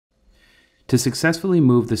To successfully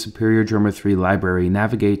move the Superior Drummer 3 library,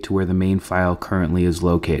 navigate to where the main file currently is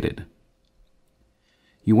located.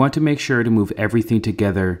 You want to make sure to move everything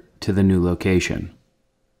together to the new location.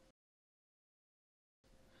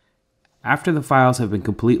 After the files have been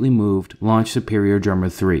completely moved, launch Superior Drummer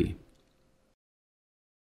 3.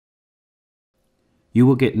 You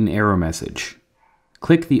will get an error message.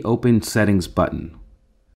 Click the Open Settings button.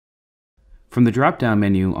 From the drop-down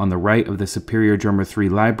menu on the right of the Superior Drummer 3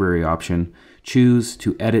 library option, choose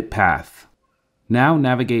to Edit Path. Now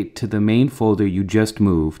navigate to the main folder you just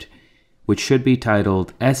moved, which should be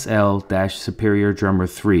titled SL-Superior Drummer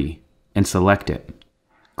 3, and select it.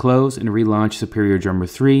 Close and relaunch Superior Drummer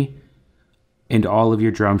 3, and all of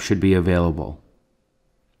your drums should be available.